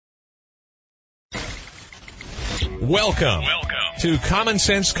Welcome to Common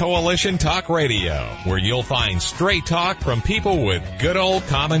Sense Coalition Talk Radio, where you'll find straight talk from people with good old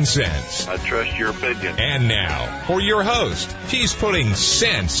common sense. I trust your opinion. And now, for your host, she's putting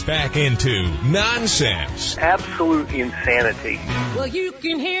sense back into nonsense. Absolute insanity. Well, you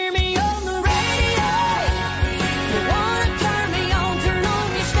can hear me on the radio. You want to turn me on, turn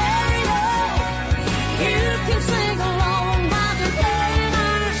on your stereo. You can sing along while they're playing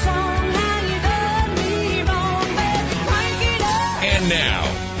our song. How you done me wrong, baby, crank it up. And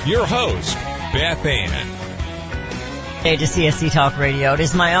now, your host, Beth Ann. Hey, to CSC Talk Radio. It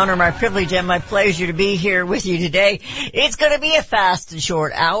is my honor, my privilege, and my pleasure to be here with you today. It's going to be a fast and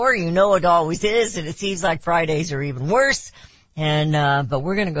short hour. You know it always is, and it seems like Fridays are even worse. But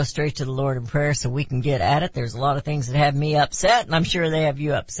we're going to go straight to the Lord in prayer so we can get at it. There's a lot of things that have me upset, and I'm sure they have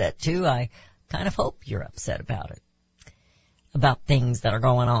you upset too. I kind of hope you're upset about it, about things that are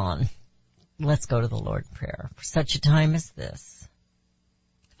going on. Let's go to the Lord in prayer. For such a time as this,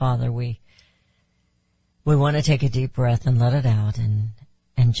 Father, we want to take a deep breath and let it out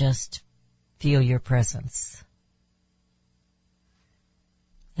and just feel your presence.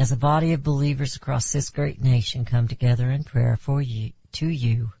 As a body of believers across this great nation come together in prayer for you, to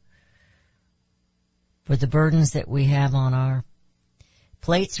you, for the burdens that we have on our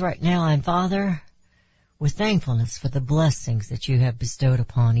plates right now, and Father, with thankfulness for the blessings that you have bestowed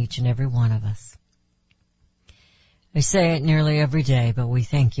upon each and every one of us. We say it nearly every day, but we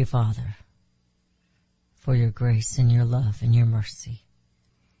thank you, Father, for your grace and your love and your mercy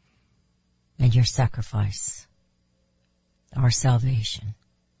and your sacrifice, our salvation,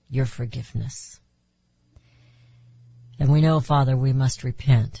 your forgiveness. And we know, Father, we must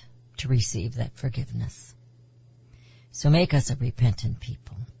repent to receive that forgiveness. So make us a repentant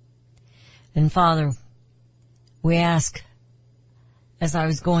people. And Father, we ask, as I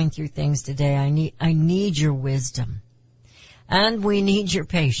was going through things today, I need your wisdom, and we need your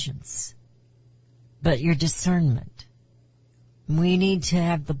patience, but your discernment. We need to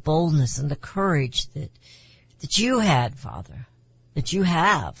have the boldness and the courage that you had, Father, that you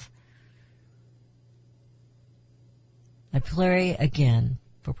have. I pray again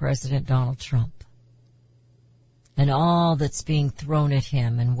for President Donald Trump and all that's being thrown at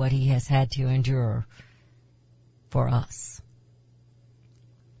him and what he has had to endure for us.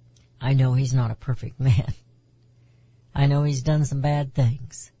 I know he's not a perfect man. I know he's done some bad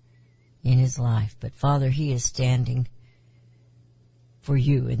things in his life, but Father, he is standing for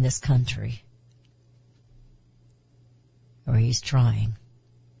you in this country, or he's trying.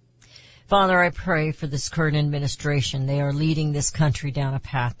 Father, I pray for this current administration. They are leading this country down a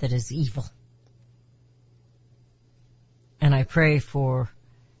path that is evil. And I pray for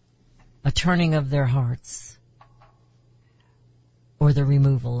a turning of their hearts or the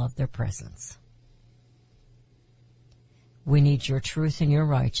removal of their presence. We need your truth and your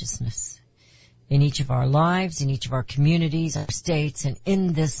righteousness in each of our lives, in each of our communities, our states, and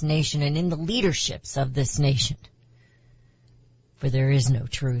in this nation, and in the leaderships of this nation. For there is no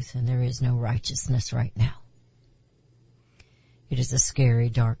truth and there is no righteousness right now. It is a scary,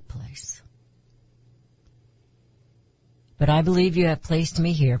 dark place. But I believe you have placed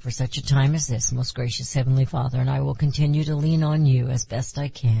me here for such a time as this, most gracious Heavenly Father, and I will continue to lean on you as best I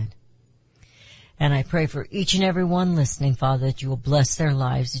can. And I pray for each and every one listening, Father, that you will bless their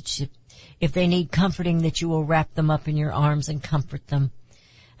lives. That if they need comforting, that you will wrap them up in your arms and comfort them.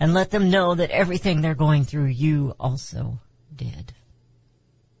 And let them know that everything they're going through, you also did.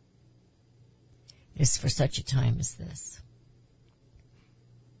 It is for such a time as this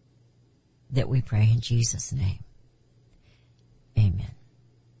that we pray in Jesus' name. Amen.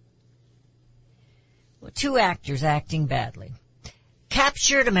 Well, two actors acting badly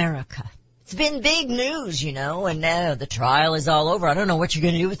captured America. It's been big news, you know, and now the trial is all over. I don't know what you're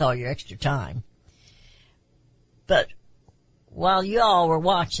going to do with all your extra time. But while y'all were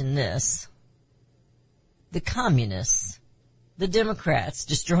watching this, the communists, the Democrats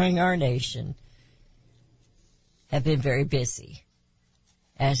destroying our nation, have been very busy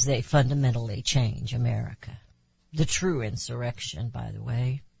as they fundamentally change America. The true insurrection, by the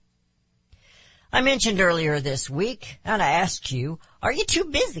way. I mentioned earlier this week, and I asked you, are you too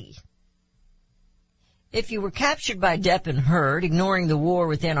busy? If you were captured by Depp and Heard, ignoring the war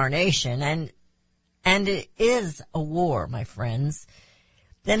within our nation, and it is a war, my friends,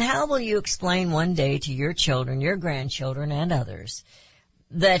 then how will you explain one day to your children, your grandchildren, and others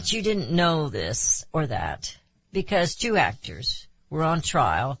that you didn't know this or that because two actors were on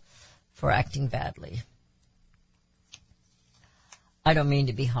trial for acting badly? I don't mean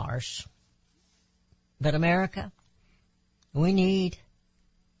to be harsh, but America, we need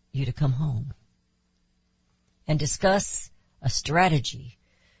you to come home. and discuss a strategy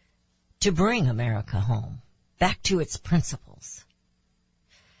to bring America home, back to its principles.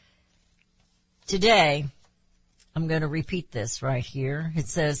 Today, I'm going to repeat this right here. It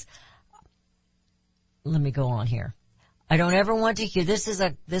says, let me go on here. I don't ever want to hear, this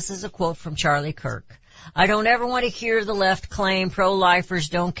is a quote from Charlie Kirk. I don't ever want to hear the left claim pro-lifers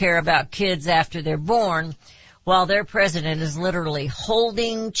don't care about kids after they're born, while their president is literally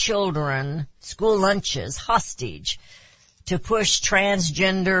holding children, school lunches, hostage to push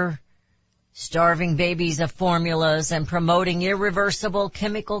transgender, starving babies of formulas and promoting irreversible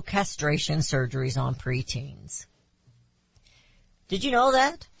chemical castration surgeries on preteens. Did you know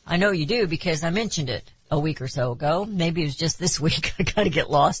that? I know you do because I mentioned it a week or so ago. Maybe it was just this week. I gotta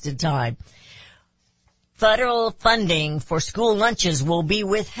get lost in time. Federal funding for school lunches will be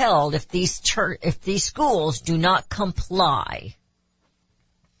withheld if these schools do not comply,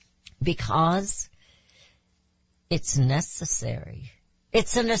 because it's necessary.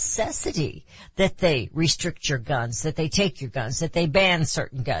 It's a necessity that they restrict your guns, that they take your guns, that they ban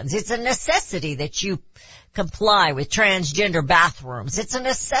certain guns. It's a necessity that you comply with transgender bathrooms. It's a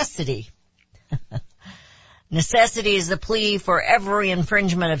necessity. Necessity is the plea for every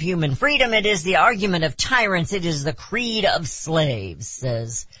infringement of human freedom. It is the argument of tyrants. It is the creed of slaves,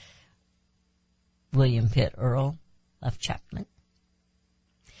 says William Pitt Earl of Chapman.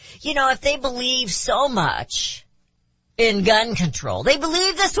 You know, if they believe so much in gun control, they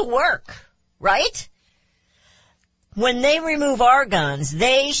believe this will work, right? When they remove our guns,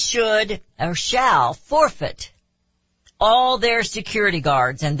 they should or shall forfeit all their security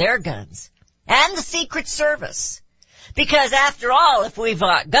guards and their guns. And the Secret Service. Because after all, if we've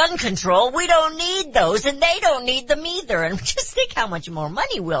got gun control, we don't need those and they don't need them either. And just think how much more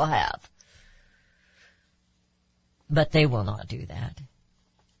money we'll have. But they will not do that.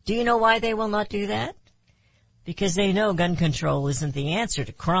 Do you know why they will not do that? Because they know gun control isn't the answer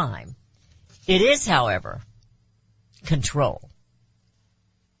to crime. It is, however, control.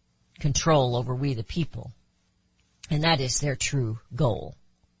 Control over we the people. And that is their true goal.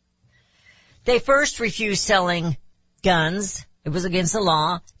 They first refused selling guns, it was against the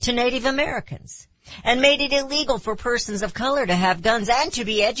law, to Native Americans, and made it illegal for persons of color to have guns and to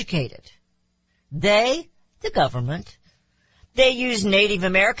be educated. They, the government, they use Native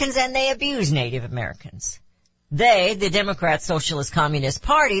Americans and they abuse Native Americans. They, the Democrat Socialist Communist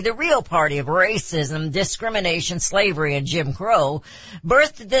Party, the real party of racism, discrimination, slavery, and Jim Crow,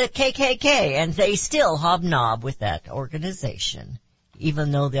 birthed the KKK, and they still hobnob with that organization,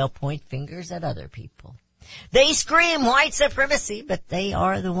 even though they'll point fingers at other people. They scream white supremacy, but they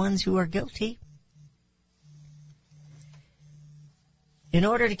are the ones who are guilty. In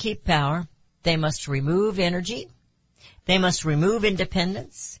order to keep power, they must remove energy. They must remove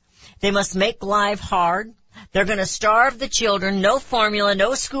independence. They must make life hard. They're going to starve the children. No formula,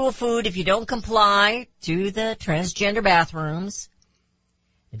 no school food if you don't comply to the transgender bathrooms.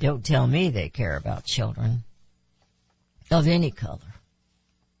 Don't tell me they care about children of any color.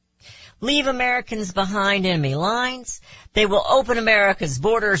 Leave Americans behind enemy lines. They will open America's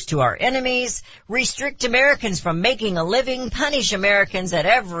borders to our enemies, restrict Americans from making a living, punish Americans at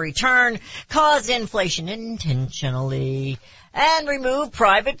every turn, cause inflation intentionally, and remove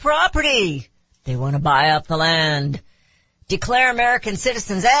private property. They want to buy up the land. Declare American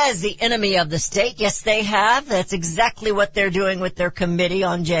citizens as the enemy of the state. Yes, they have. That's exactly what they're doing with their committee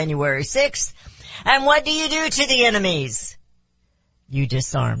on January 6th. And what do you do to the enemies? You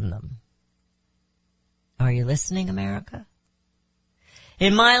disarm them. Are you listening, America?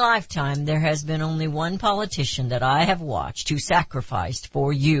 In my lifetime, there has been only one politician that I have watched who sacrificed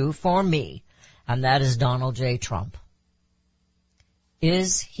for you, for me, and that is Donald J. Trump.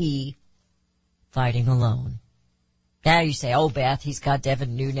 Is he fighting alone? Now you say, oh, Beth, he's got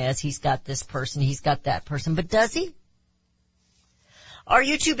Devin Nunes, he's got this person, he's got that person, but does he? Are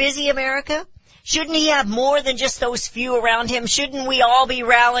you too busy, America? Shouldn't he have more than just those few around him? Shouldn't we all be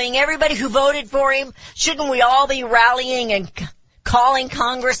rallying? Everybody who voted for him, shouldn't we all be rallying and calling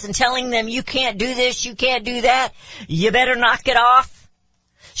Congress and telling them, you can't do this, you can't do that, you better knock it off?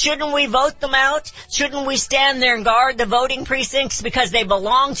 Shouldn't we vote them out? Shouldn't we stand there and guard the voting precincts because they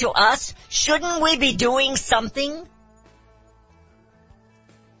belong to us? Shouldn't we be doing something?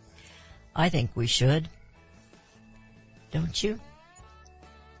 I think we should. Don't you?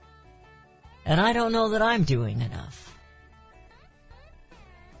 And I don't know that I'm doing enough.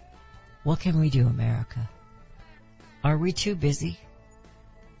 What can we do, America? Are we too busy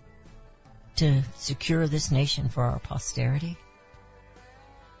to secure this nation for our posterity?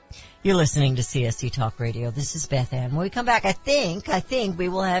 You're listening to CSC Talk Radio. This is Beth Ann. When we come back, I think we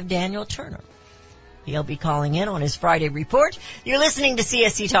will have Daniel Turner He'll be calling in on his Friday report. You're listening to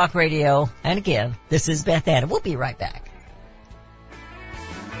CSC Talk Radio. And again, this is Beth Ann. We'll be right back.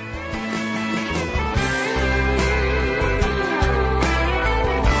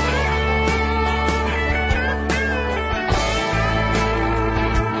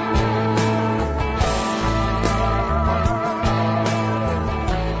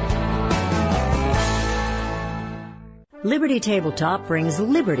 Liberty Tabletop brings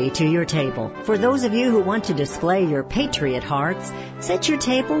liberty to your table. For those of you who want to display your patriot hearts, set your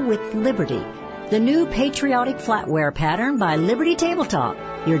table with Liberty, the new patriotic flatware pattern by Liberty Tabletop.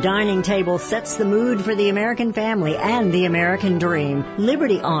 Your dining table sets the mood for the American family and the American dream.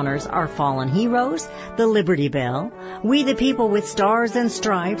 Liberty honors our fallen heroes, the Liberty Bell, We the People with Stars and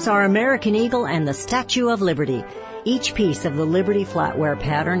Stripes, our American Eagle, and the Statue of Liberty. Each piece of the Liberty flatware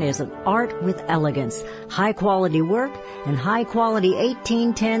pattern is an art with elegance, high-quality work, and high-quality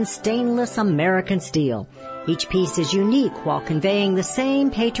 1810 stainless American steel. Each piece is unique while conveying the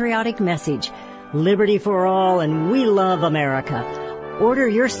same patriotic message, liberty for all and we love America. Order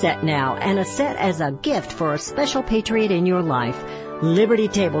your set now and a set as a gift for a special patriot in your life. Liberty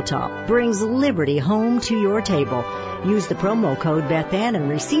Tabletop brings liberty home to your table. Use the promo code BethAnn and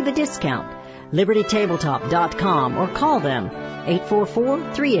receive a discount. LibertyTabletop.com or call them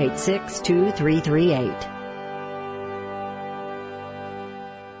 844-386-2338.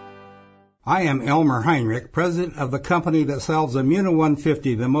 I am Elmer Heinrich, president of the company that sells Immuno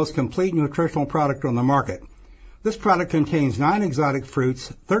 150, the most complete nutritional product on the market. This product contains 9 exotic fruits,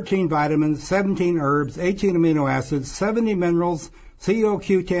 13 vitamins, 17 herbs, 18 amino acids, 70 minerals,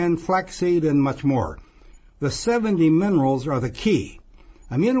 CoQ10, flaxseed, and much more. The 70 minerals are the key.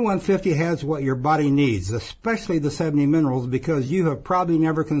 Immuno 150 has what your body needs, especially the 70 minerals, because you have probably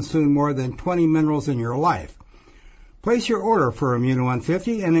never consumed more than 20 minerals in your life. Place your order for Immuno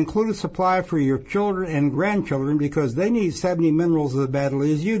 150 and include a supply for your children and grandchildren because they need 70 minerals as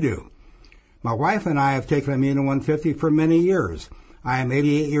badly as you do. My wife and I have taken Immuno 150 for many years. I am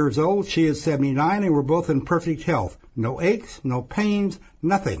 88 years old, she is 79, and we're both in perfect health. No aches, no pains,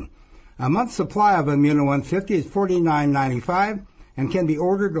 nothing. A month's supply of Immuno 150 is $49.95. and can be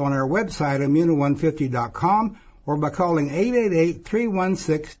ordered on our website, immuno150.com, or by calling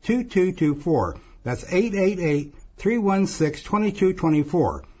 888-316-2224. That's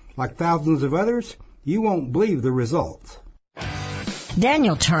 888-316-2224. Like thousands of others, you won't believe the results.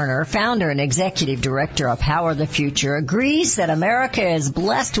 Daniel Turner, founder and executive director of Power the Future, agrees that America is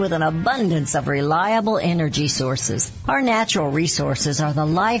blessed with an abundance of reliable energy sources. Our natural resources are the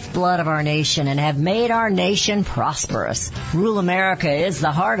lifeblood of our nation and have made our nation prosperous. Rural America is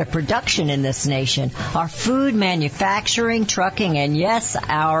the heart of production in this nation. Our food, manufacturing, trucking, and yes,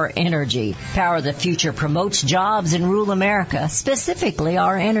 our energy. Power the Future promotes jobs in rural America, specifically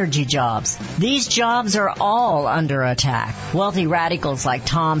our energy jobs. These jobs are all under attack. Wealthy radicals like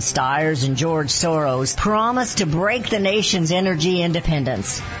Tom Stiers and George Soros promise to break the nation's energy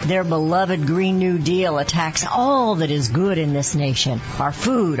independence. Their beloved Green New Deal attacks all that is good in this nation. Our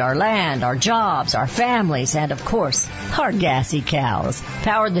food, our land, our jobs, our families, and of course, our gassy cows.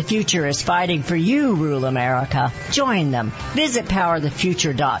 Power the Future is fighting for you, rural America. Join them. Visit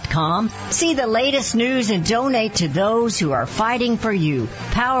PowerTheFuture.com. See the latest news and donate to those who are fighting for you.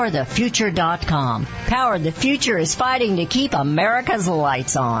 PowerTheFuture.com. Power the Future is fighting to keep America's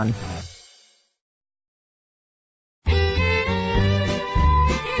lights on.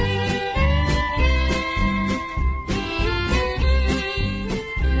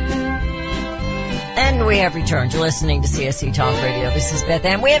 And we have returned. You're listening to CSC Talk Radio. This is Beth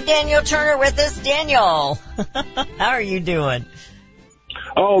Ann. We have Daniel Turner with us. Daniel, how are you doing?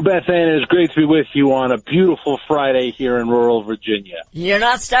 Oh, Beth Ann, it's great to be with you on a beautiful Friday here in rural Virginia. You're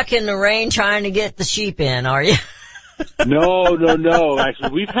not stuck in the rain trying to get the sheep in, are you? No.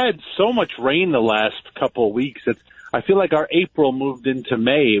 Actually, we've had so much rain the last couple of weeks. I feel like our April moved into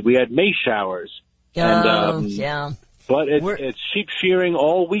May. We had May showers. Yeah. But it's sheep shearing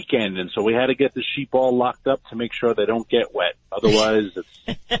all weekend, and so we had to get the sheep all locked up to make sure they don't get wet. Otherwise,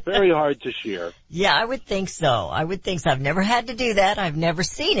 it's very hard to shear. Yeah, I would think so. I've never had to do that. I've never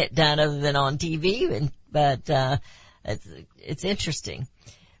seen it done other than on TV, but it's interesting.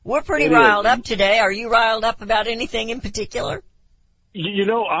 We're pretty riled up today. Are you riled up about anything in particular? You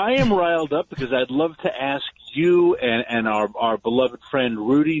know, I am riled up because I'd love to ask you and our beloved friend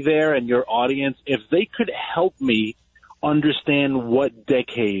Rudy there and your audience if they could help me understand what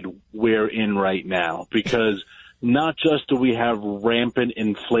decade we're in right now. Because not just do we have rampant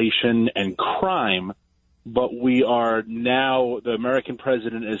inflation and crime, but we are now, the American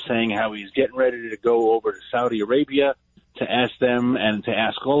president is saying how he's getting ready to go over to Saudi Arabia to ask them and to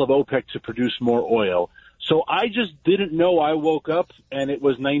ask all of OPEC to produce more oil. So I just didn't know. I woke up and it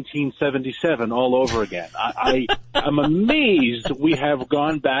was 1977 all over again. I'm amazed we have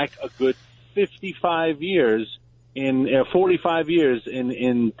gone back a good 45 years 45 years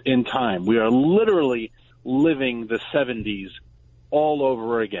in time. We are literally living the 70s all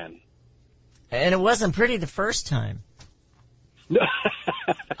over again. And it wasn't pretty the first time.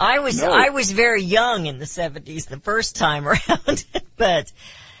 I was very young in the 70s the first time around, but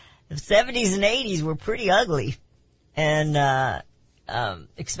the 70s and 80s were pretty ugly, and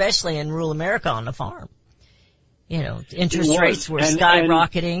especially in rural America on the farm. You know, interest rates were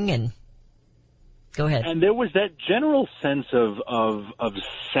skyrocketing, and go ahead. And there was that general sense of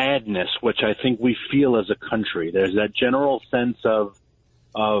sadness, which I think we feel as a country. There's that general sense of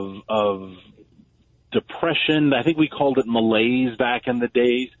depression. I think we called it malaise back in the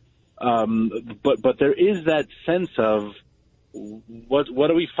days. But there is that sense of what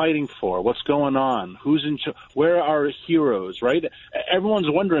are we fighting for? What's going on? Who's in where are our heroes, right? Everyone's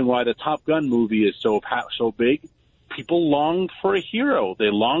wondering why the Top Gun movie is so big. People longed for a hero. They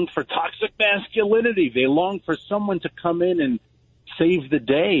longed for toxic masculinity. They longed for someone to come in and save the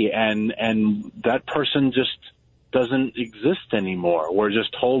day, and that person just doesn't exist anymore. We're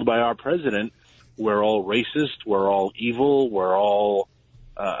just told by our president we're all racist, we're all evil, we're all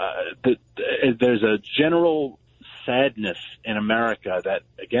there's a general sadness in America that,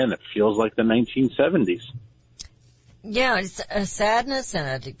 again, it feels like the 1970s. Yeah, it's a sadness and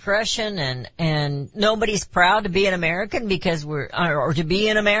a depression, and nobody's proud to be an American because or to be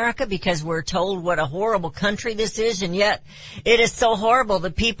in America because we're told what a horrible country this is, and yet it is so horrible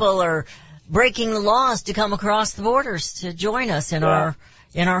that people are breaking the laws to come across the borders to join us in our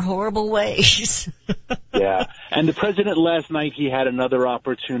horrible ways. Yeah, and the president last night, he had another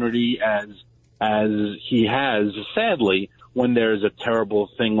opportunity, as he has, sadly, when there's a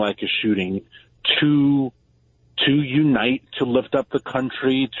terrible thing like a shooting, to unite, to lift up the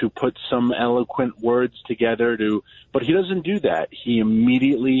country, to put some eloquent words together, but he doesn't do that. He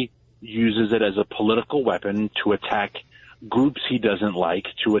immediately uses it as a political weapon to attack groups he doesn't like,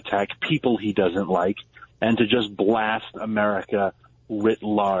 to attack people he doesn't like, and to just blast America writ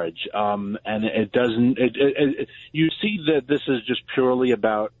large. And you see that this is just purely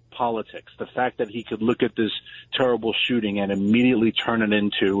about politics. The fact that he could look at this terrible shooting and immediately turn it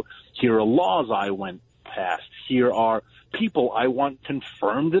into, here are laws I went past, here are people I want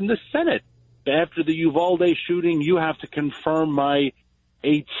confirmed in the Senate. After the Uvalde shooting, you have to confirm my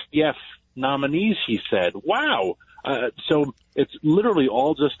ATF nominees, he said. Wow. So it's literally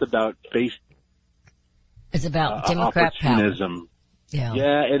all just about it's about Democrat opportunism. Power. Yeah.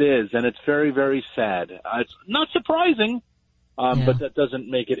 Yeah, it is, and it's very, very sad. It's not surprising, but that doesn't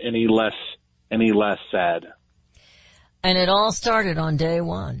make it any less sad. And it all started on day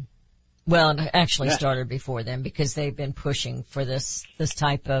one. Well, it actually started before then because they've been pushing for this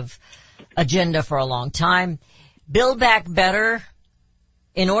type of agenda for a long time. Build back better.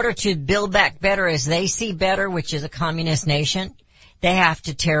 In order to build back better as they see better, which is a communist nation, they have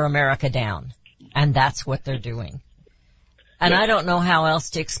to tear America down. And that's what they're doing. And I don't know how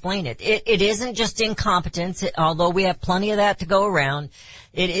else to explain it. It isn't just incompetence, although we have plenty of that to go around.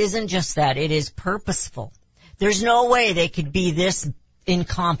 It isn't just that. It is purposeful. There's no way they could be this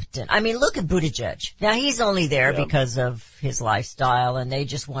incompetent. I mean, look at Buttigieg. Now, he's only there because of his lifestyle, and they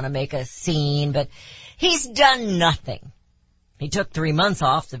just want to make a scene, but he's done nothing. He took 3 months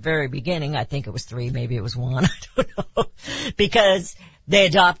off the very beginning. I think it was 3, maybe it was 1. I don't know. Because they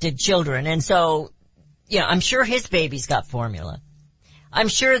adopted children. And so, I'm sure his baby's got formula. I'm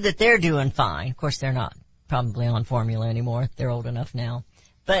sure that they're doing fine. Of course, they're not probably on formula anymore. They're old enough now.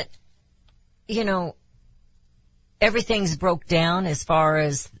 But, everything's broke down as far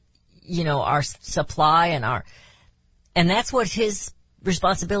as, our supply and that's what his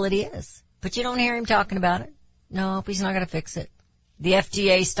responsibility is. But you don't hear him talking about it. No, he's not going to fix it. The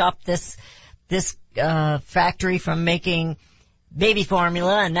FDA stopped this factory from making baby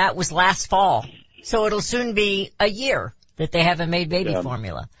formula, and that was last fall. So it'll soon be a year that they haven't made baby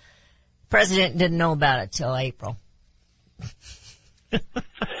formula. President didn't know about it till April.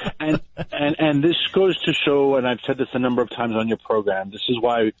 and this goes to show, and I've said this a number of times on your program, this is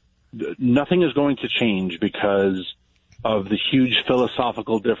why nothing is going to change because of the huge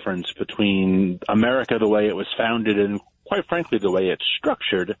philosophical difference between America, the way it was founded, and quite frankly, the way it's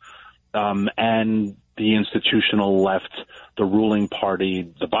structured, and the institutional left, the ruling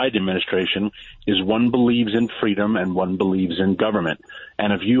party, the Biden administration, is one believes in freedom and one believes in government.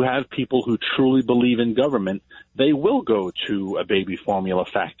 And if you have people who truly believe in government, they will go to a baby formula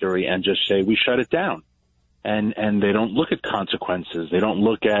factory and just say, we shut it down. and they don't look at consequences. They don't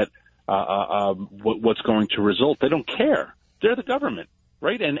look at what's going to result. They don't care. They're the government,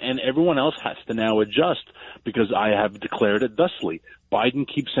 right? And everyone else has to now adjust because I have declared it thusly. Biden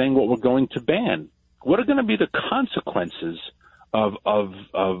keeps saying what we're going to ban. What are going to be the consequences of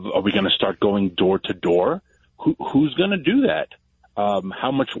are we going to start going door to door? Who's going to do that?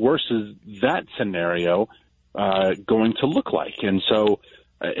 How much worse is that scenario going to look like? And so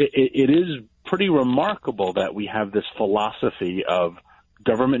it is pretty remarkable that we have this philosophy of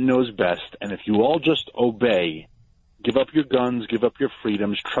government knows best, and if you all just obey, give up your guns, give up your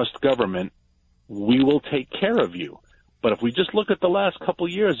freedoms, trust government, we will take care of you. But if we just look at the last couple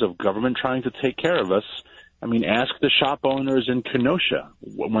years of government trying to take care of us, I mean, ask the shop owners in Kenosha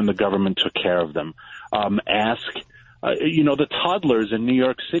when the government took care of them. Ask, the toddlers in New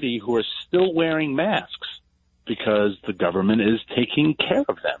York City who are still wearing masks because the government is taking care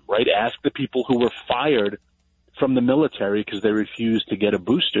of them, right? Ask the people who were fired from the military because they refused to get a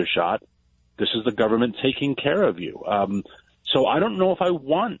booster shot. This is the government taking care of you. So I don't know if I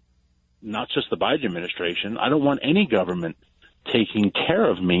want not just the Biden administration. I don't want any government taking care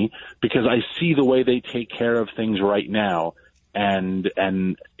of me because I see the way they take care of things right now, and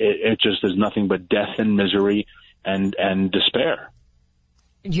it just is nothing but death and misery and despair.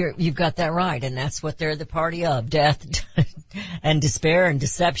 You've got that right, and that's what they're the party of: death and despair and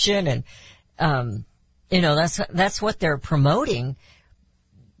deception, and that's what they're promoting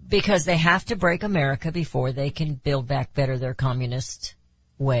because they have to break America before they can build back better their communist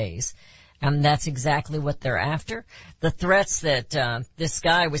ways. And that's exactly what they're after. The threats that this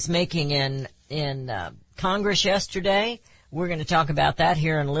guy was making in Congress yesterday, we're going to talk about that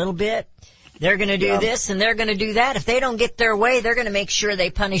here in a little bit. They're going to do this and they're going to do that. If they don't get their way, they're going to make sure they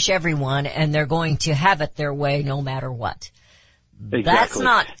punish everyone, and they're going to have it their way no matter what. Exactly. That's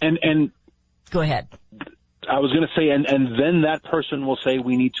not. And go ahead. I was going to say, and then that person will say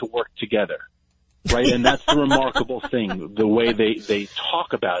we need to work together. Right, and that's the remarkable thing, the way they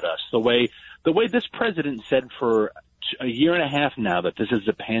talk about us, the way this president said for a year and a half now that this is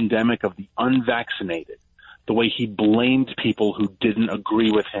a pandemic of the unvaccinated, the way he blamed people who didn't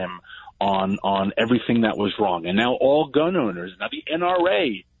agree with him on everything that was wrong. And now all gun owners, now the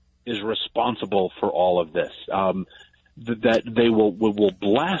NRA is responsible for all of this, that they will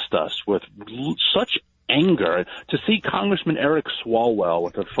blast us with such anger. To see Congressman Eric Swalwell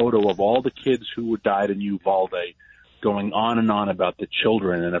with a photo of all the kids who died in Uvalde going on and on about the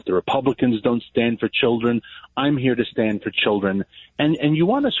children, and if the Republicans don't stand for children, I'm here to stand for children. And you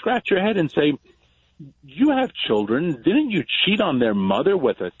want to scratch your head and say, you have children. Didn't you cheat on their mother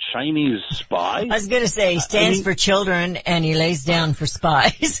with a Chinese spy? I was going to say he stands for children and he lays down for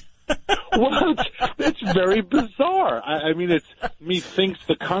spies. Well, it's very bizarre. I mean, methinks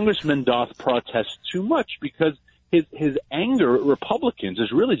the congressman doth protest too much because his anger at Republicans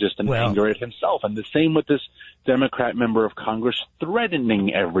is really just an anger at himself. And the same with this Democrat member of Congress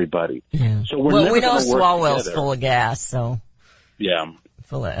threatening everybody. Yeah. So we know Swalwell's full of gas, so yeah,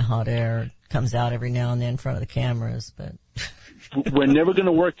 full of hot air. Comes out every now and then in front of the cameras, but we're never going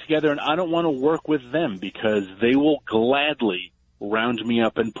to work together, and I don't want to work with them because they will gladly round me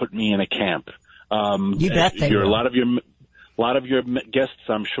up and put me in a camp. You bet they will. A lot of your guests,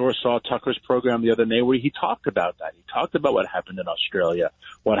 I'm sure, saw Tucker's program the other day where he talked about that. He talked about what happened in Australia,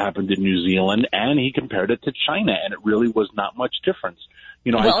 what happened in New Zealand, and he compared it to China, and it really was not much difference.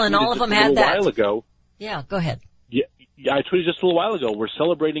 And all of them had that. A while ago. Yeah, go ahead. Yeah, I tweeted just a little while ago, we're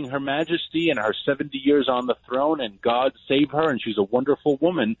celebrating Her Majesty and her 70 years on the throne, and God save her, and she's a wonderful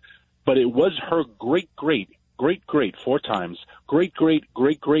woman. But it was her great, 4 times, great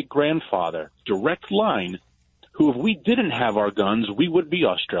grandfather, direct line, who if we didn't have our guns, we would be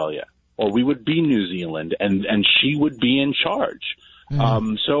Australia, or we would be New Zealand, and she would be in charge.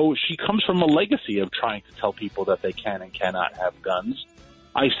 Mm. So she comes from a legacy of trying to tell people that they can and cannot have guns.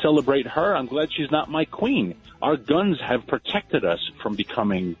 I celebrate her. I'm glad she's not my queen. Our guns have protected us from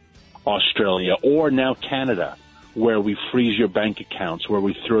becoming Australia or now Canada, where we freeze your bank accounts, where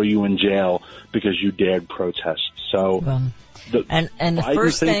we throw you in jail because you dared protest. So, the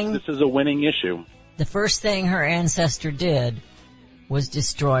first thing, this is a winning issue. The first thing her ancestor did was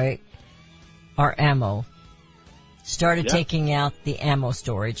destroy our ammo. Started taking out the ammo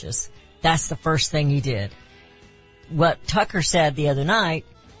storages. That's the first thing he did. What Tucker said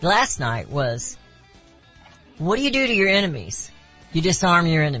last night was, what do you do to your enemies? You disarm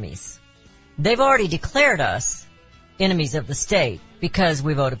your enemies. They've already declared us enemies of the state because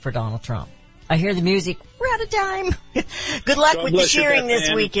we voted for Donald Trump. I hear the music. We're out of time. Good luck with the shearing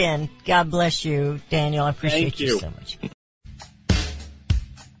this weekend. God bless you, Daniel. I appreciate you so much.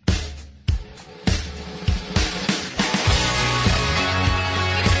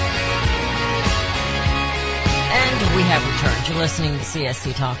 have returned. You're listening to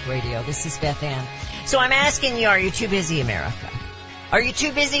CSC Talk Radio. This is Beth Ann. So I'm asking you, are you too busy, America? Are you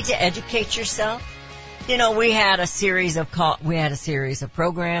too busy to educate yourself? You know, we had a series of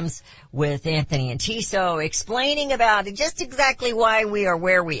programs with Anthony and Tiso explaining about just exactly why we are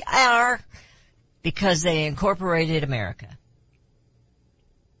where we are, because they incorporated America.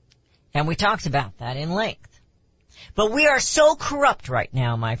 And we talked about that in length. But we are so corrupt right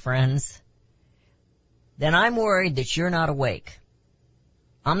now, my friends, that I'm worried that you're not awake.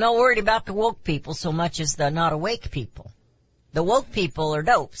 I'm not worried about the woke people so much as the not awake people. The woke people are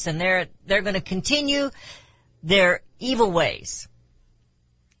dopes, and they're going to continue their evil ways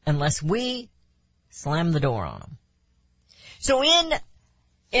unless we slam the door on them. So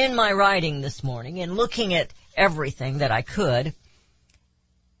in my writing this morning and looking at everything that I could,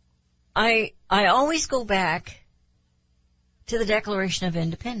 I always go back to the Declaration of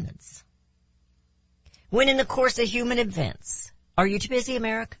Independence. When in the course of human events, are you too busy,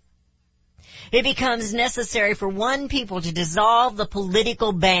 America? It becomes necessary for one people to dissolve the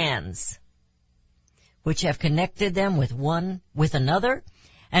political bands which have connected them with another,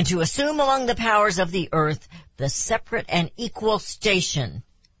 and to assume among the powers of the earth the separate and equal station.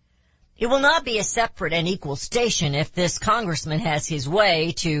 It will not be a separate and equal station if this congressman has his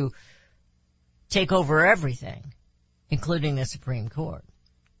way to take over everything, including the Supreme Court.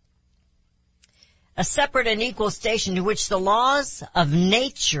 A separate and equal station to which the laws of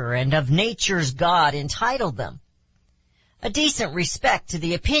nature and of nature's God entitle them. A decent respect to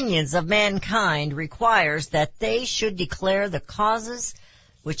the opinions of mankind requires that they should declare the causes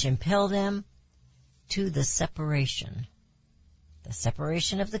which impel them to the separation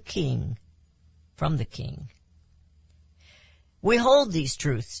of the king from the king. We hold these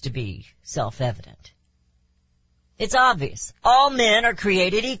truths to be self-evident. It's obvious. All men are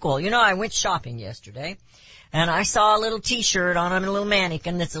created equal. You know, I went shopping yesterday, and I saw a little T-shirt on a little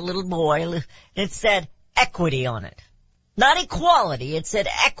mannequin that's a little boy. It said equity on it. Not equality, it said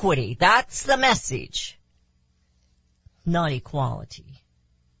equity. That's the message. Not equality.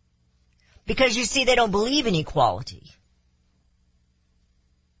 Because you see, they don't believe in equality.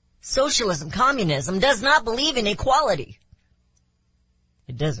 Socialism, communism does not believe in equality.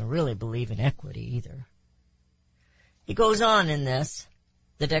 It doesn't really believe in equity either. It goes on in this,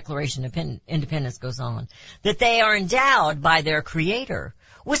 the Declaration of Independence goes on, that they are endowed by their Creator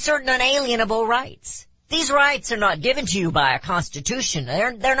with certain unalienable rights. These rights are not given to you by a constitution.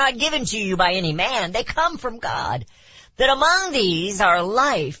 They're not given to you by any man. They come from God. That among these are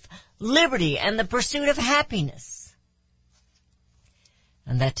life, liberty, and the pursuit of happiness.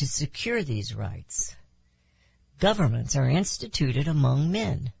 And that to secure these rights, governments are instituted among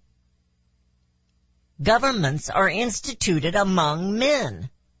men. Governments are instituted among men,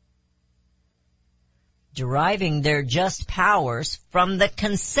 deriving their just powers from the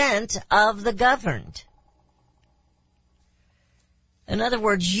consent of the governed. In other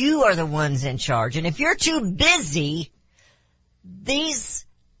words, you are the ones in charge, and if you're too busy, these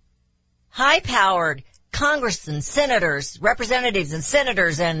high-powered Congress and senators, representatives and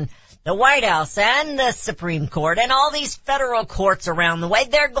senators, and the White House and the Supreme Court and all these federal courts around the way,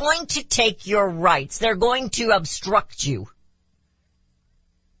 they're going to take your rights. They're going to obstruct you.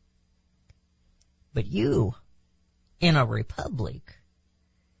 But you, in a republic,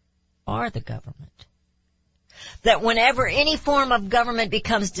 are the government. That whenever any form of government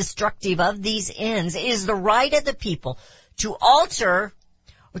becomes destructive of these ends, it is the right of the people to alter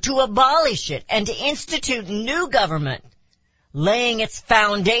or to abolish it and to institute new government, laying its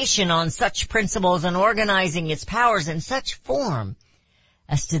foundation on such principles and organizing its powers in such form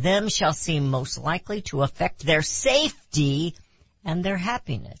as to them shall seem most likely to affect their safety and their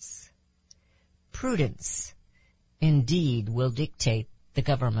happiness. Prudence, indeed, will dictate the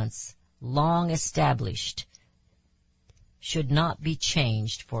governments long established should not be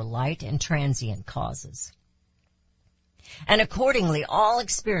changed for light and transient causes. And accordingly, all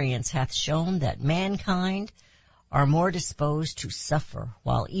experience hath shown that mankind are more disposed to suffer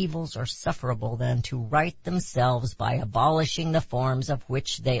while evils are sufferable than to right themselves by abolishing the forms of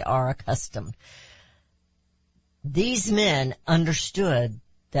which they are accustomed. These men understood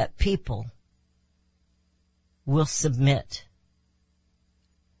that people will submit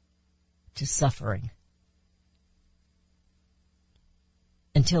to suffering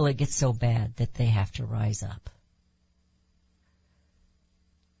until it gets so bad that they have to rise up.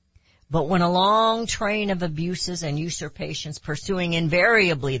 But when a long train of abuses and usurpations pursuing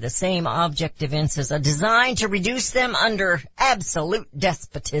invariably the same object evinces a design to reduce them under absolute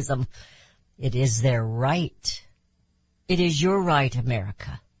despotism, it is their right. It is your right,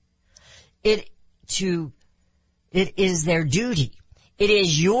 America. To It is their duty. It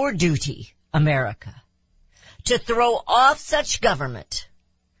is your duty, America, to throw off such government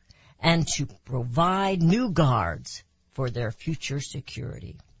and to provide new guards for their future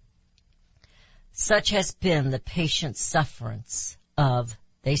security. Such has been the patient sufferance of,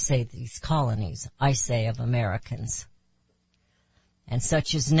 they say, these colonies, I say, of Americans. And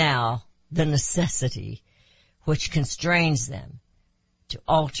such is now the necessity which constrains them to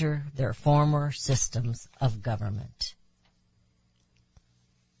alter their former systems of government.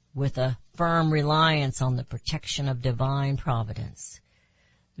 With a firm reliance on the protection of divine providence,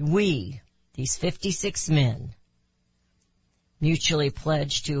 we, these 56 men, mutually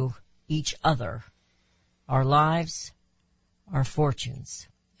pledge to each other our lives, our fortunes,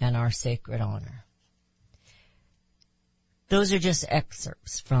 and our sacred honor. Those are just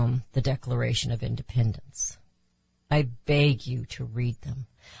excerpts from the Declaration of Independence. I beg you to read them.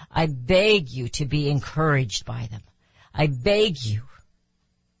 I beg you to be encouraged by them. I beg you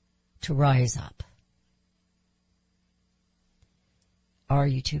to rise up. Are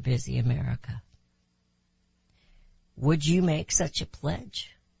you too busy, America? Would you make such a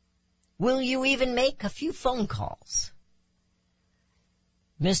pledge? Will you even make a few phone calls?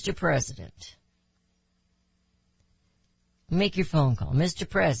 Mr. President, make your phone call. Mr.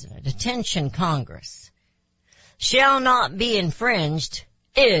 President, attention Congress. Shall not be infringed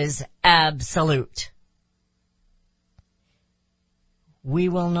is absolute. We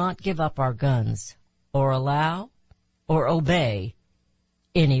will not give up our guns or allow or obey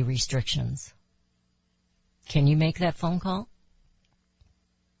any restrictions. Can you make that phone call?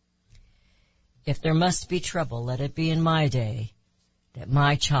 If there must be trouble, let it be in my day, that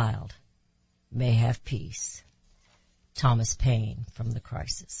my child may have peace. Thomas Paine from The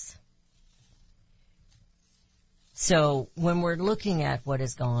Crisis. So when we're looking at what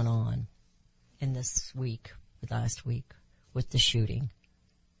has gone on in this week, last week, with the shooting,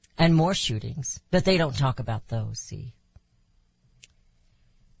 and more shootings, but they don't talk about those, see.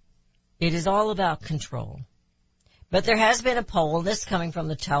 It is all about control. But there has been a poll, this coming from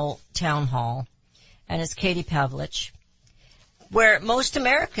the town hall, and it's Katie Pavlich, where most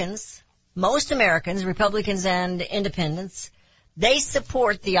Americans, Republicans and independents, they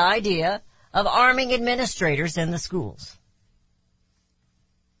support the idea of arming administrators in the schools.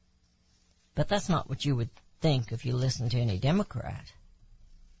 But that's not what you would think if you listen to any Democrat.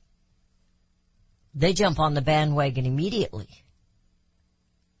 They jump on the bandwagon immediately.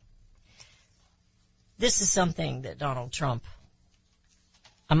 This is something that Donald Trump,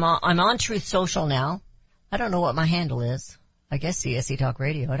 I'm on Truth Social now. I don't know what my handle is. I guess CSC Talk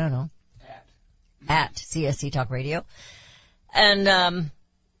Radio. I don't know. At CSC Talk Radio. And,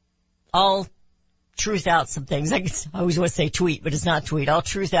 I'll truth out some things. I always want to say tweet, but it's not tweet. I'll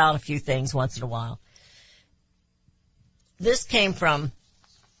truth out a few things once in a while. This came from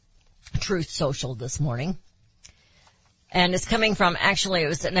Truth Social this morning. And it's coming from, actually, it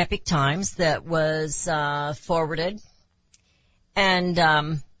was an Epic Times that was forwarded. And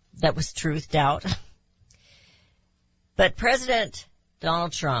that was truthed out. But President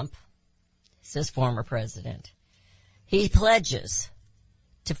Donald Trump, says former president, he pledges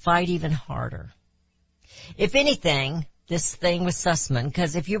to fight even harder. If anything, this thing with Sussman,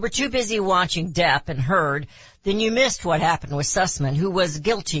 because if you were too busy watching Depp and Heard, then you missed what happened with Sussman, who was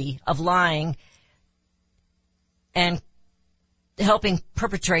guilty of lying and helping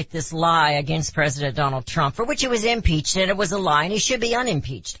perpetrate this lie against President Donald Trump, for which he was impeached, and it was a lie, and he should be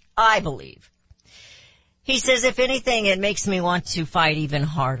unimpeached, I believe. He says, if anything, it makes me want to fight even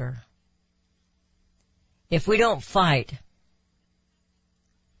harder. If we don't fight,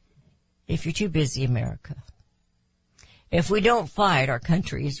 if you're too busy, America, if we don't fight, our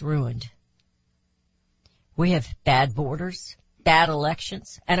country is ruined. We have bad borders, bad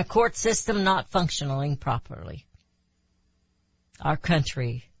elections, and a court system not functioning properly. Our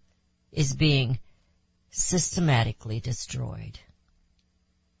country is being systematically destroyed.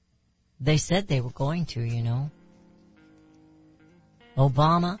 They said they were going to, you know.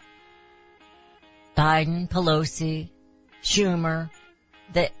 Obama, Biden, Pelosi, Schumer,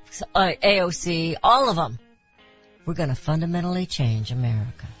 the AOC, all of them. We're going to fundamentally change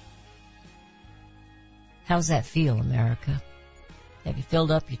America. How's that feel, America? Have you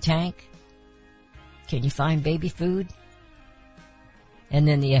filled up your tank? Can you find baby food? And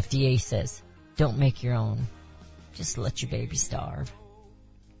then the FDA says, don't make your own. Just let your baby starve.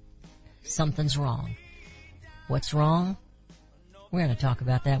 Something's wrong. What's wrong? We're going to talk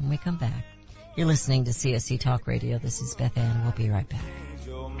about that when we come back. You're listening to CSC Talk Radio. This is Beth Ann. We'll be right back.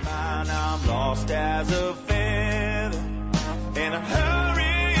 Your mind, I'm lost as a feather in a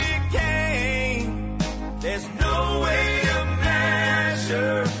hurricane. There's no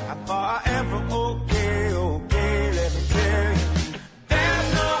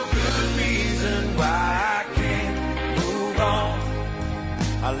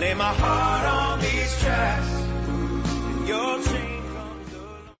I lay my heart on these tracks, and your chain comes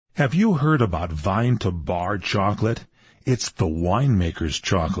along. Have you heard about Vine to Bar chocolate? It's the winemaker's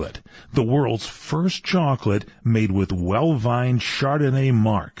chocolate, the world's first chocolate made with well-vined Chardonnay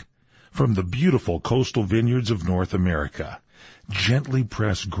marc from the beautiful coastal vineyards of North America. Gently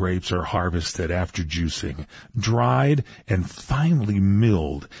pressed grapes are harvested after juicing, dried and finely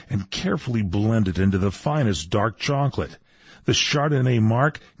milled and carefully blended into the finest dark chocolate. The Chardonnay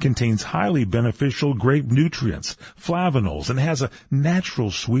marc contains highly beneficial grape nutrients, flavonols, and has a natural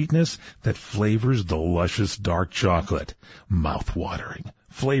sweetness that flavors the luscious dark chocolate. Mouth-watering,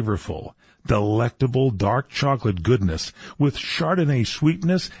 flavorful, delectable dark chocolate goodness with Chardonnay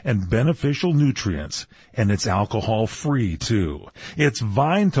sweetness and beneficial nutrients. And it's alcohol-free, too. It's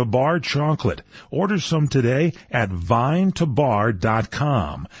Vine to Bar chocolate. Order some today at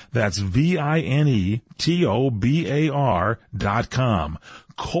vinetobar.com. That's VINETOBAR.com.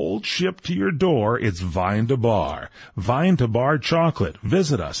 Cold shipped to your door, it's Vine to Bar. Vine to Bar chocolate.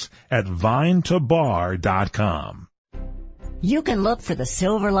 Visit us at vinetobar.com. You can look for the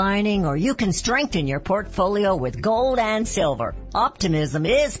silver lining, or you can strengthen your portfolio with gold and silver. Optimism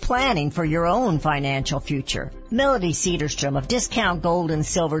is planning for your own financial future. Melody Cedarstrom of Discount Gold and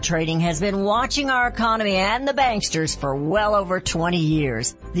Silver Trading has been watching our economy and the banksters for well over 20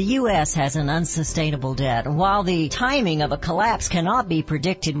 years. The U.S. has an unsustainable debt, and while the timing of a collapse cannot be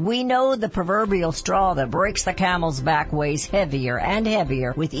predicted, we know the proverbial straw that breaks the camel's back weighs heavier and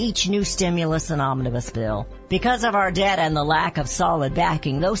heavier with each new stimulus and omnibus bill. Because of our debt and the lack of solid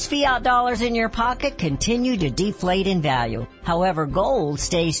backing, those fiat dollars in your pocket continue to deflate in value. However, gold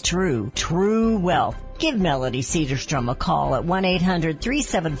stays true wealth. Give Melody Cedarstrom a call at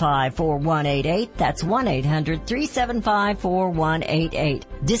 1-800-375-4188. That's 1-800-375-4188.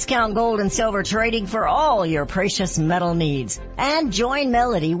 Discount Gold and Silver Trading for all your precious metal needs. And join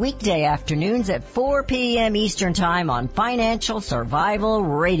Melody weekday afternoons at 4 p.m. Eastern Time on Financial Survival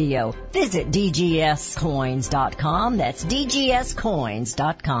Radio. Visit DGScoins.com. That's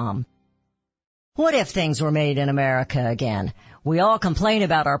DGScoins.com. What if things were made in America again? We all complain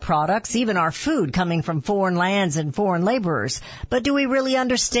about our products, even our food coming from foreign lands and foreign laborers. But do we really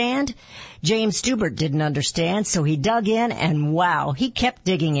understand? James Stubert didn't understand, so he dug in, and wow, he kept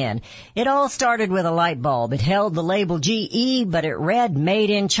digging in. It all started with a light bulb. It held the label GE, but it read Made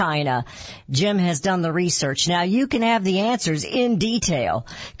in China. Jim has done the research. Now you can have the answers in detail.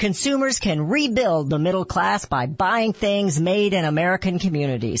 Consumers can rebuild the middle class by buying things made in American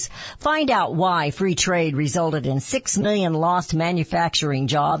communities. Find out why free trade resulted in 6 million lost manufacturing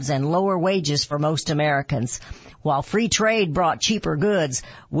jobs and lower wages for most Americans. While free trade brought cheaper goods,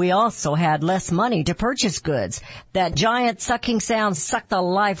 we also had less money to purchase goods. That giant sucking sound sucked the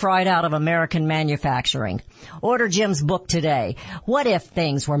life right out of American manufacturing. Order Jim's book today. What if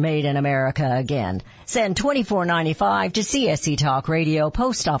things were made in America again? Send $24.95 to CSC Talk Radio,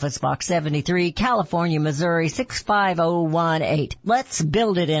 Post Office Box 73, California, Missouri 65018. Let's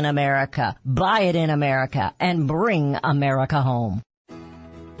build it in America, buy it in America, and bring America home.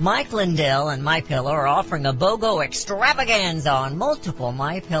 Mike Lindell and MyPillow are offering a BOGO extravaganza on multiple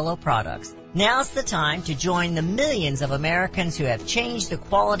MyPillow products. Now's the time to join the millions of Americans who have changed the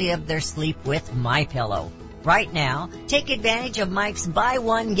quality of their sleep with MyPillow. Right now, take advantage of Mike's buy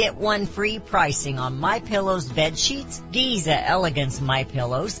one, get one free pricing on MyPillow's bed sheets, Giza Elegance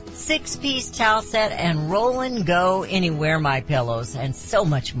MyPillows, 6-piece towel set, and Roll and Go Anywhere MyPillows, and so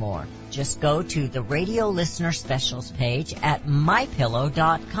much more. Just go to the Radio Listener Specials page at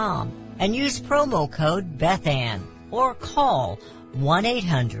MyPillow.com and use promo code BethAnn or call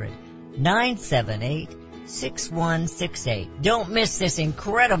 1-800-978-6168. Don't miss this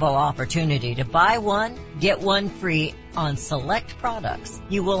incredible opportunity to buy one, get one free on select products.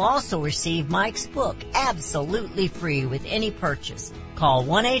 You will also receive Mike's book absolutely free with any purchase. Call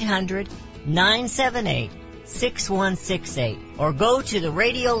 1-800-978-6168 or go to the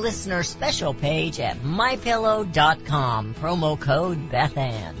Radio Listener Special page at MyPillow.com. Promo code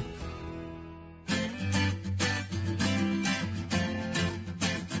BethAnn.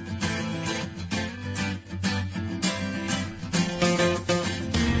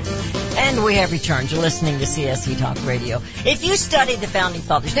 And we have returned. You're listening to CSC Talk Radio. If you studied the Founding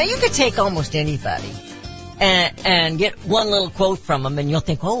Fathers, now you could take almost anybody and get one little quote from them, and you'll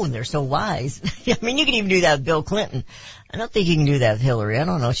think, oh, they're so wise. I mean, you can even do that with Bill Clinton. I don't think you can do that with Hillary. I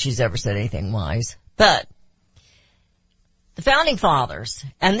don't know if she's ever said anything wise. But the Founding Fathers,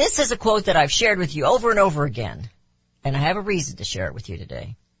 and this is a quote that I've shared with you over and over again, and I have a reason to share it with you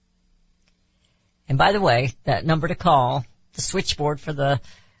today. And by the way, that number to call, the switchboard for the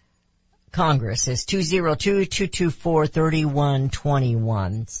Congress is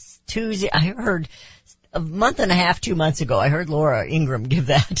 202-224-3121. I heard a month and a half, 2 months ago, I heard Laura Ingraham give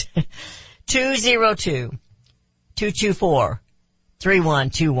that.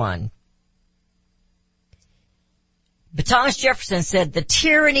 202-224-3121. But Thomas Jefferson said the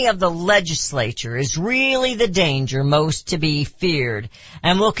tyranny of the legislature is really the danger most to be feared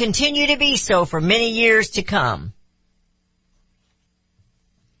and will continue to be so for many years to come.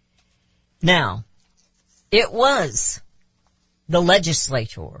 Now, it was the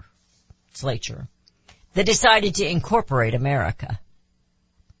legislature that decided to incorporate America.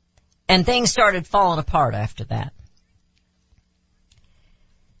 And things started falling apart after that.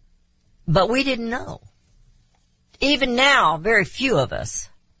 But we didn't know. Even now, very few of us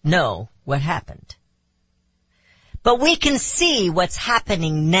know what happened. But we can see what's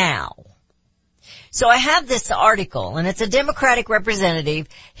happening now. So I have this article, and it's a Democratic representative.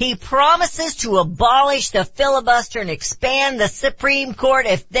 He promises to abolish the filibuster and expand the Supreme Court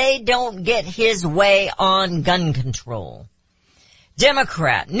if they don't get his way on gun control.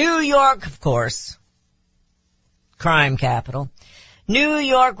 Democrat, New York, of course, crime capital. New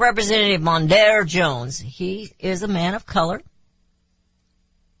York Representative Mondaire Jones. He is a man of color.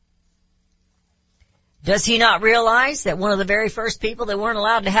 Does he not realize that one of the very first people that weren't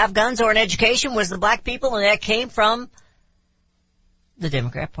allowed to have guns or an education was the black people, and that came from the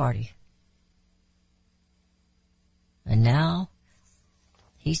Democrat Party? And now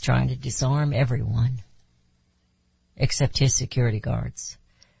he's trying to disarm everyone except his security guards.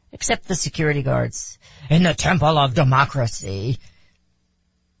 Except the security guards in the Temple of Democracy.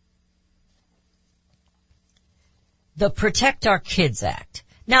 The Protect Our Kids Act.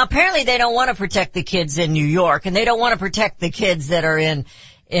 Now, apparently they don't want to protect the kids in New York, and they don't want to protect the kids that are in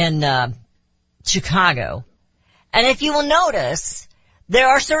Chicago. And if you will notice, there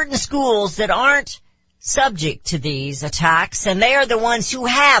are certain schools that aren't subject to these attacks, and they are the ones who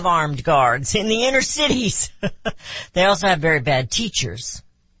have armed guards in the inner cities. They also have very bad teachers.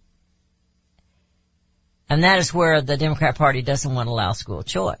 And that is where the Democrat Party doesn't want to allow school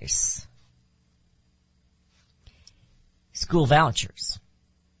choice. School vouchers.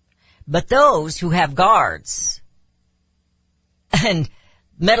 But those who have guards and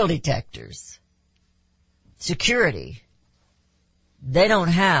metal detectors, security, they don't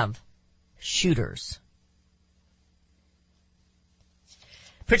have shooters.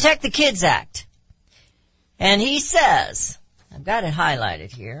 Protect the Kids Act. And he says, I've got it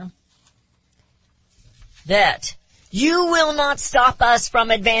highlighted here, that you will not stop us from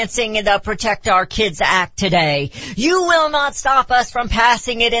advancing the Protect Our Kids Act today. You will not stop us from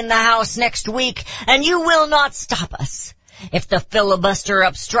passing it in the House next week, and you will not stop us. If the filibuster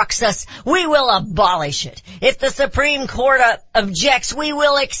obstructs us, we will abolish it. If the Supreme Court objects, we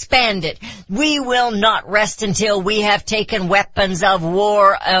will expand it. We will not rest until we have taken weapons of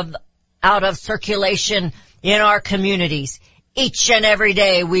war out of circulation in our communities. Each and every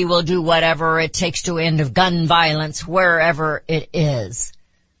day we will do whatever it takes to end gun violence wherever it is.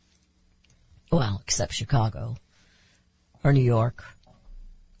 Well, except Chicago, or New York,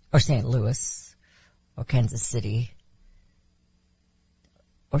 or St. Louis, or Kansas City,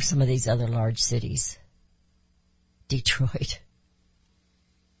 or some of these other large cities. Detroit.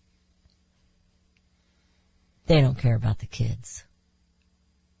 They don't care about the kids.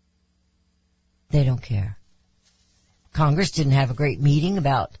 They don't care. Congress didn't have a great meeting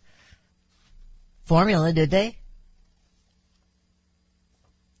about formula, did they?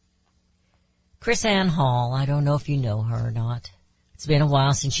 KrisAnne Hall, I don't know if you know her or not. It's been a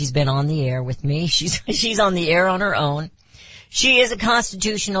while since she's been on the air with me. She's on the air on her own. She is a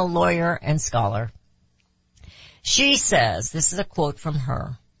constitutional lawyer and scholar. She says, this is a quote from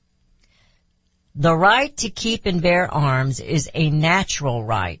her, "The right to keep and bear arms is a natural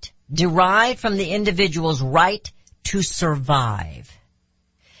right, derived from the individual's right to survive.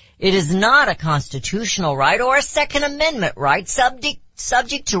 It is not a constitutional right or a Second Amendment right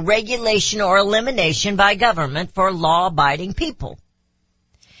subject to regulation or elimination by government for law-abiding people."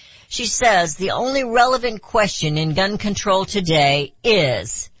 She says the only relevant question in gun control today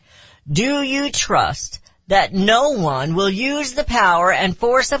is, do you trust that no one will use the power and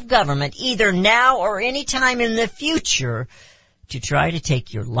force of government either now or any time in the future to try to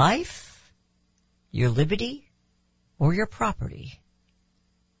take your life, your liberty, or your property?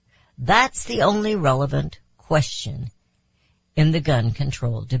 That's the only relevant question in the gun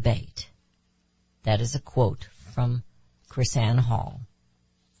control debate. That is a quote from KrisAnne Hall.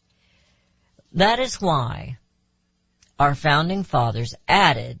 That is why our founding fathers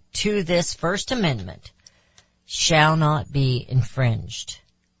added to this First Amendment, shall not be infringed.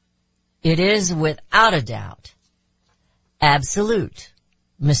 It is without a doubt absolute,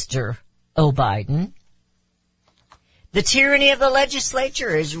 Mr. O'Biden. The tyranny of the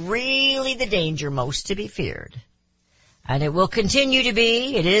legislature is really the danger most to be feared. And it will continue to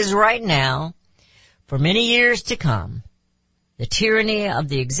be, it is right now, for many years to come. The tyranny of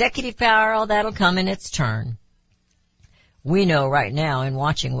the executive power, all that'll come in its turn. We know right now in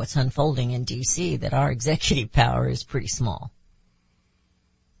watching what's unfolding in D.C. that our executive power is pretty small.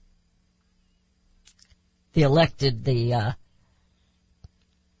 The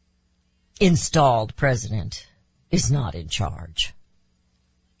installed president is not in charge.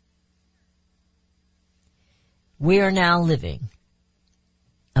 We are now living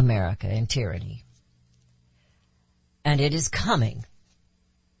America in tyranny. And it is coming.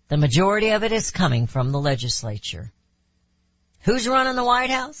 The majority of it is coming from the legislature. Who's running the White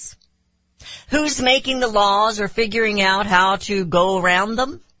House? Who's making the laws or figuring out how to go around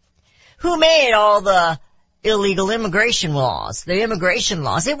them? Who made all the illegal immigration laws, the immigration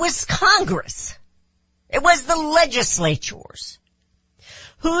laws? It was Congress. It was the legislatures.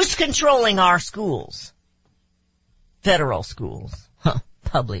 Who's controlling our schools? Federal schools,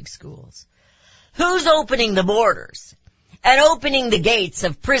 public schools. Who's opening the borders and opening the gates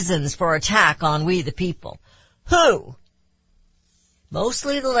of prisons for attack on we the people? Who?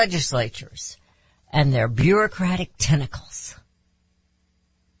 Mostly the legislatures and their bureaucratic tentacles.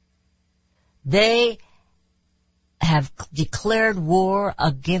 They have declared war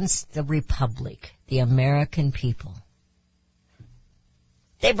against the Republic, the American people.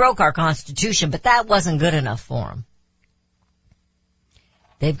 They broke our Constitution, but that wasn't good enough for them.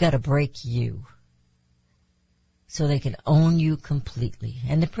 They've got to break you so they can own you completely.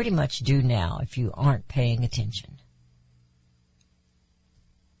 And they pretty much do now if you aren't paying attention.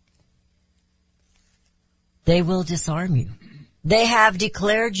 They will disarm you. They have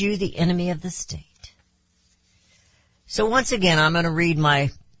declared you the enemy of the state. So once again, I'm going to read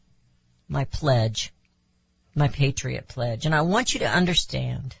my pledge, my Patriot pledge. And I want you to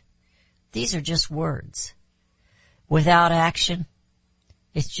understand, these are just words. Without action,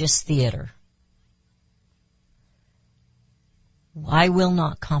 it's just theater. I will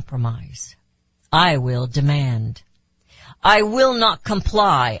not compromise. I will demand. I will not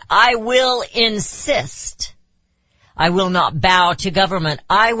comply. I will insist. I will not bow to government.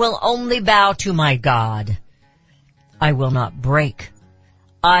 I will only bow to my God. I will not break.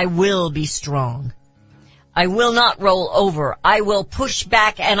 I will be strong. I will not roll over. I will push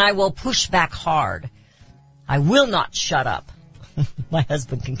back, and I will push back hard. I will not shut up. My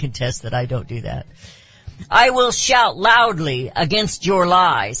husband can contest that I don't do that. I will shout loudly against your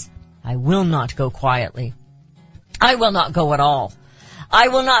lies. I will not go quietly. I will not go at all. I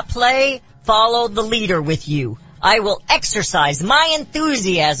will not follow the leader with you. I will exercise my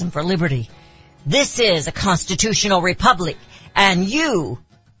enthusiasm for liberty. This is a constitutional republic, and you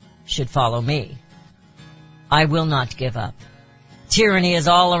should follow me. I will not give up. Tyranny is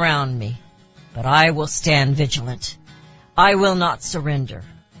all around me, but I will stand vigilant. I will not surrender.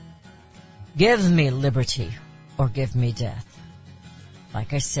 Give me liberty or give me death.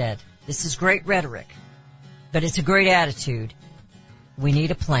 Like I said, this is great rhetoric, but it's a great attitude. We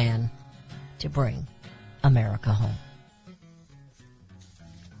need a plan to bring America home.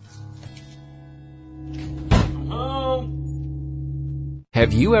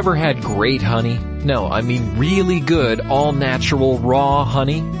 Have you ever had great honey? No, I mean really good, all-natural, raw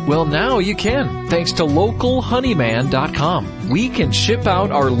honey? Well, now you can, thanks to LocalHoneyman.com. We can ship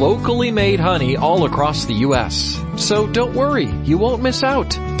out our locally made honey all across the U.S. So don't worry, you won't miss out.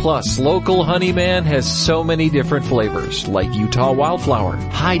 Plus, Local Honeyman has so many different flavors, like Utah Wildflower,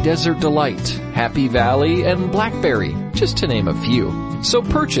 High Desert Delight, Happy Valley, and Blackberry, just to name a few. So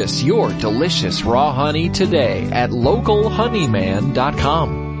purchase your delicious raw honey today at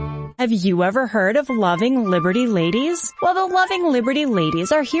LocalHoneyman.com. Have you ever heard of Loving Liberty Ladies? Well, the Loving Liberty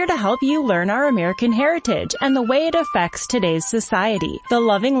Ladies are here to help you learn our American heritage and the way it affects today's society. The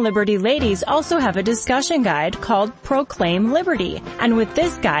Loving Liberty Ladies also have a discussion guide called Proclaim Liberty. And with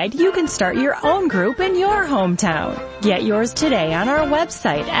this guide, you can start your own group in your hometown. Get yours today on our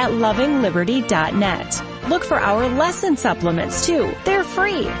website at lovingliberty.net. Look for our lesson supplements too. They're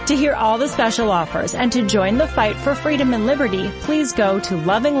free. To hear all the special offers and to join the fight for freedom and liberty, please go to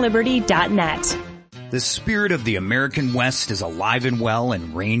lovingliberty.net. The spirit of the American West is alive and well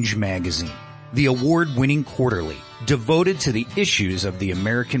in Range Magazine, the award-winning quarterly devoted to the issues of the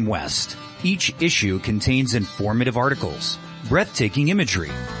American West. Each issue contains informative articles, breathtaking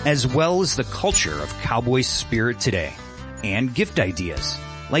imagery, as well as the culture of cowboy spirit today, and gift ideas,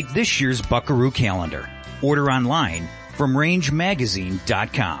 like this year's Buckaroo calendar. Order online from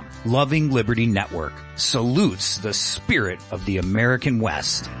rangemagazine.com. Loving Liberty Network salutes the spirit of the American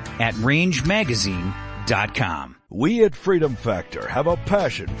West at rangemagazine.com. We at Freedom Factor have a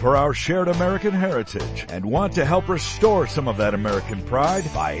passion for our shared American heritage and want to help restore some of that American pride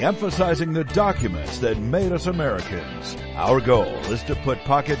by emphasizing the documents that made us Americans. Our goal is to put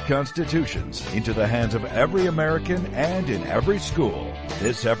pocket constitutions into the hands of every American and in every school.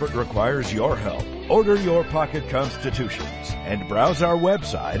 This effort requires your help. Order your pocket constitutions and browse our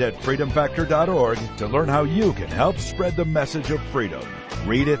website at freedomfactor.org to learn how you can help spread the message of freedom.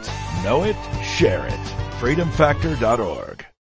 Read it, know it, share it. freedomfactor.org.